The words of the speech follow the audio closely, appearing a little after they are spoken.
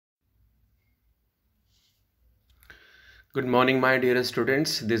Good morning, my dear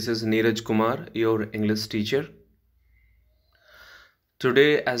students. This is Neeraj Kumar, your English teacher.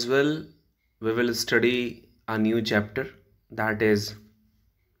 Today, as well, we will study a new chapter that is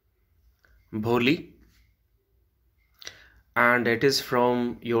Bholi, and it is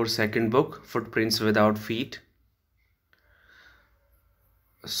from your second book, Footprints Without Feet.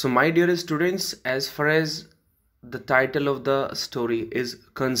 So, my dear students, as far as the title of the story is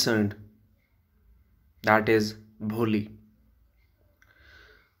concerned, that is Bholi.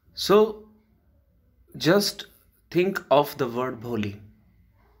 So, just think of the word Bholi.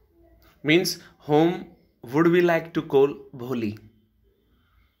 Means whom would we like to call Bholi?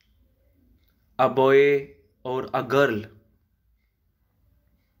 A boy or a girl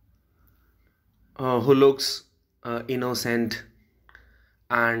who looks innocent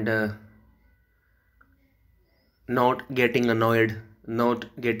and not getting annoyed, not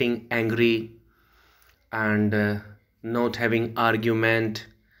getting angry, and not having argument,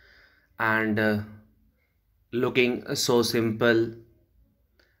 and looking so simple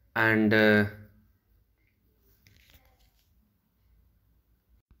and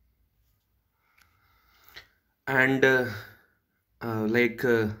and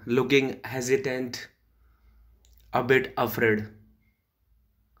looking hesitant, a bit afraid.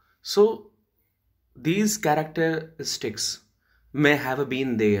 So these characteristics may have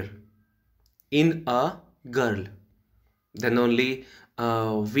been there in a girl. Then only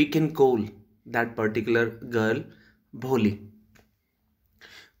we can call that particular girl भोली.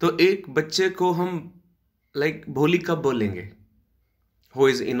 तो एक बच्चे को हम भोली कब बोलेंगे? Who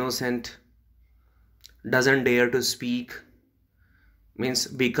is innocent, doesn't dare to speak, means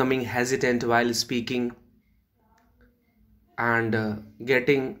becoming hesitant while speaking, and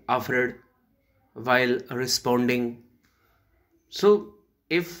getting afraid while responding. So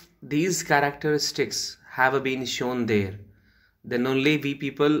if these characteristics have been shown there, then only we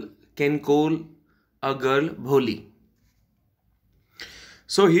people can call a girl Bholi.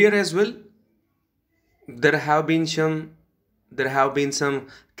 So here as well, there have been some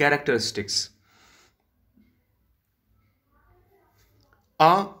characteristics.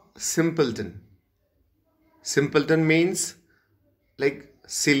 A simpleton. Simpleton means like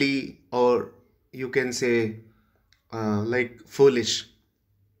silly, or you can say foolish.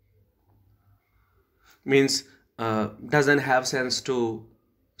 Means doesn't have sense to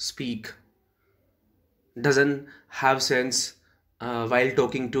speak, doesn't have sense while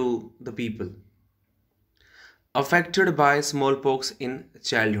talking to the people. Affected by smallpox in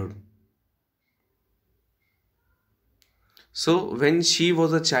childhood. So when she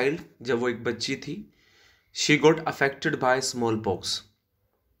was a child, जब वो एक बच्ची थी, she got affected by smallpox.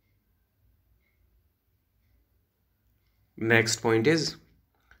 Next point is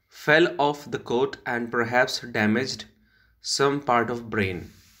fell off the coat and perhaps damaged some part of brain.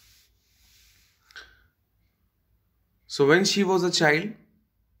 So when she was a child,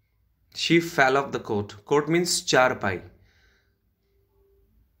 she fell off the coat. Coat means charpai.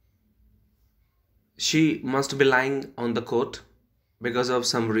 She must be lying on the coat because of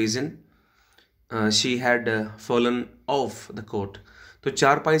some reason. She had fallen off the coat. तो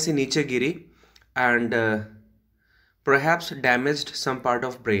चारपाई से नीचे गिरी and perhaps damaged some part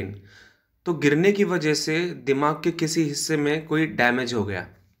of brain. तो गिरने की वजह से दिमाग के किसी हिस्से में कोई डैमेज हो गया.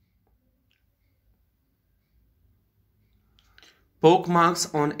 Poke marks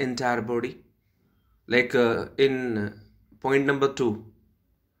on entire body. Like in point number 2,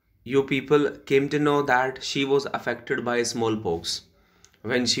 you people came to know that she was affected by smallpox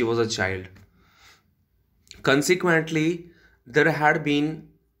when she was a child. Consequently, there had been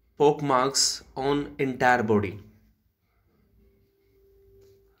poke marks on entire body.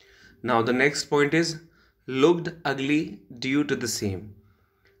 Now the next point is looked ugly due to the same.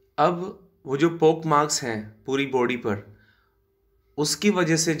 अब वो जो पोक marks हैं पूरी body पर, उसकी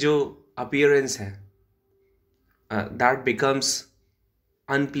वजह से जो अपीयरेंस है that becomes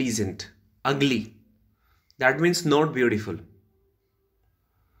unpleasant, ugly. That means not beautiful.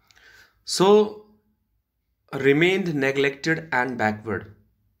 So remained neglected and backward.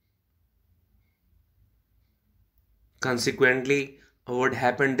 Consequently, what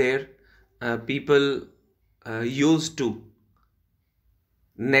happened there? People used to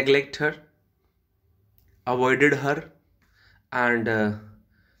neglect her, avoided her, and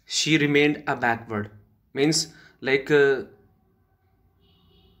she remained a backward. Means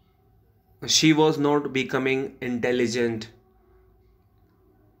she was not becoming intelligent,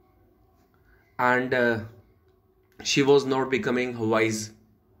 and she was not becoming wise.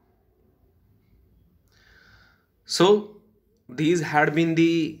 So these had been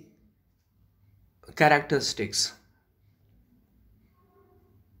the characteristics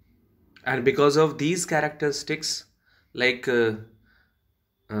And because of these characteristics, like uh,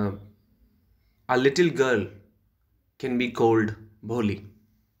 a little girl can be called Bholi.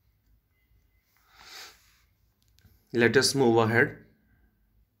 Let us move ahead.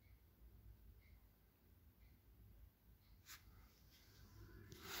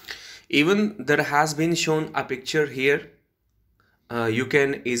 Even there has been shown a picture here. You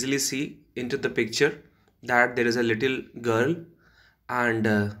can easily see into the picture that there is a little girl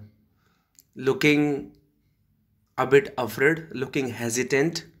and looking a bit afraid, looking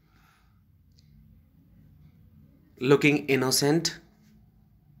hesitant, looking innocent,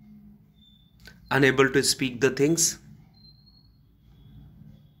 unable to speak the things.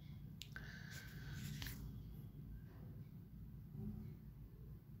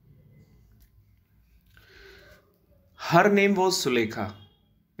 Her name was Sulekha.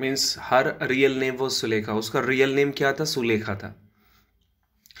 Means her real name was Sulekha. उसका real name क्या था? सुलेखा था.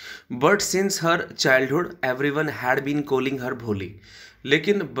 But since her childhood, everyone had been calling her भोली.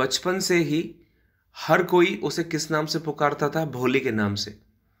 लेकिन बचपन से ही हर कोई उसे किस नाम से पुकारता था? भोली के नाम से.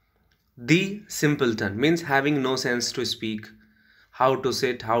 The simpleton means having no sense to speak, how to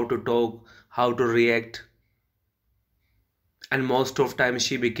sit, how to talk, how to react. And most of time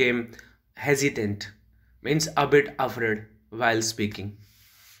she became hesitant, means a bit afraid while speaking.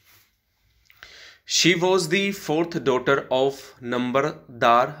 She was the fourth daughter of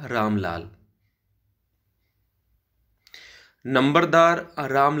Nambardar Ramlal. Nambardar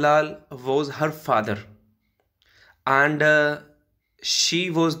Ramlal was her father, and she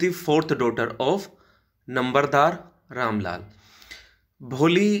was the fourth daughter of Nambardar Ramlal.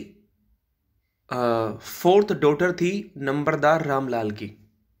 भोली fourth daughter थी नंबरदार रामलाल की.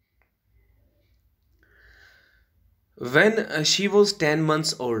 When she was 10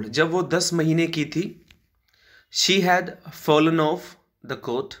 months old, जब वो 10 महीने की थी, she had fallen off the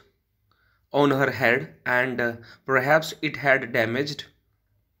coat on her head and perhaps it had damaged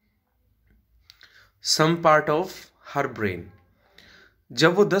some part of her brain.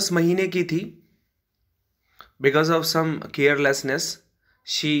 जब वो 10 महीने की थी, because of some carelessness,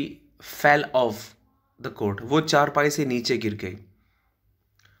 she fell off the coat. वो चारपाई से नीचे गिर गई.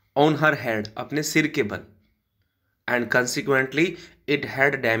 On her head, अपने सिर के बल. And consequently it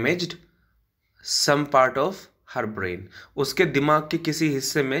had damaged some part of her brain. उसके दिमाग के किसी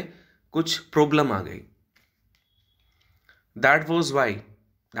हिस्से में कुछ प्रॉब्लम आ गई. That was why,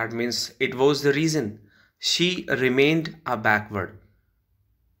 that means it was the reason she remained a backward.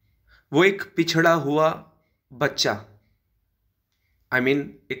 वो एक पिछड़ा हुआ बच्चा, I mean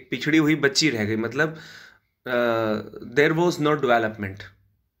एक पिछड़ी हुई बच्ची रह गई. मतलब there was no development.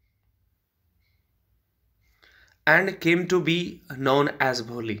 And came to be known as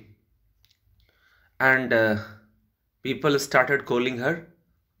Bholi. And people started calling her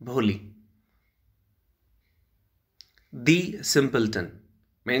Bholi. The simpleton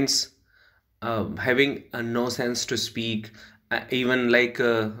means having no sense to speak. Even like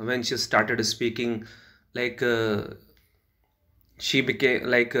when she started speaking, like she became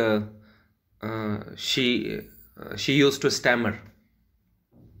like she used to stammer.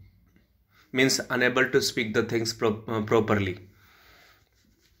 Means unable to speak the things properly.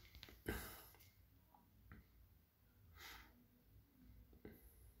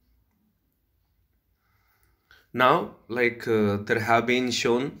 Now, like there have been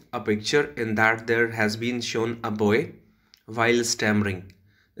shown a picture in that there has been shown a boy while stammering.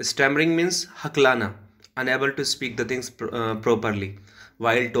 Stammering means haklana, unable to speak the things properly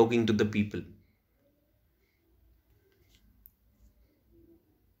while talking to the people.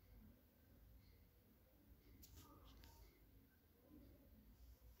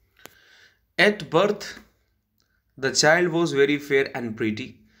 At birth, the child was very fair and pretty.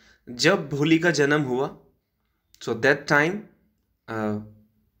 जब भोली का जन्म हुआ, so that time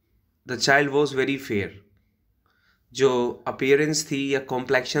the child was very fair. जो appearance थी या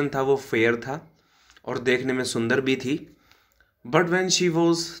complexion था वो fair था और देखने में सुंदर भी थी. But when she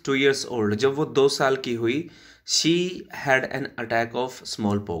was 2 years old, जब वो 2 साल की हुई, she had an attack of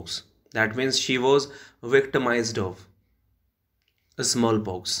smallpox. That means she was victimized of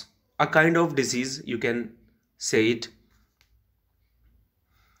smallpox. A kind of disease, you can say it.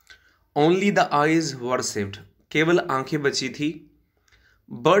 Only the eyes were saved. केवल आंखें बची थी.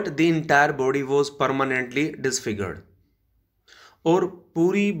 But the entire body was permanently disfigured. और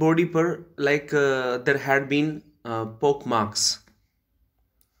पूरी body पर like there had been poke marks.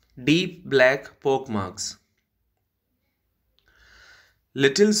 Deep black poke marks.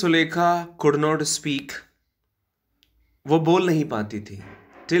 Little Sulekha could not speak. वो बोल नहीं पाती थी.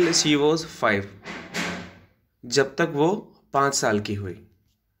 Till she was 5. जब तक वो 5 साल की हुई.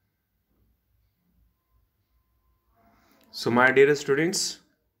 So, my dear students,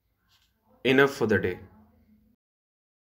 enough for the day.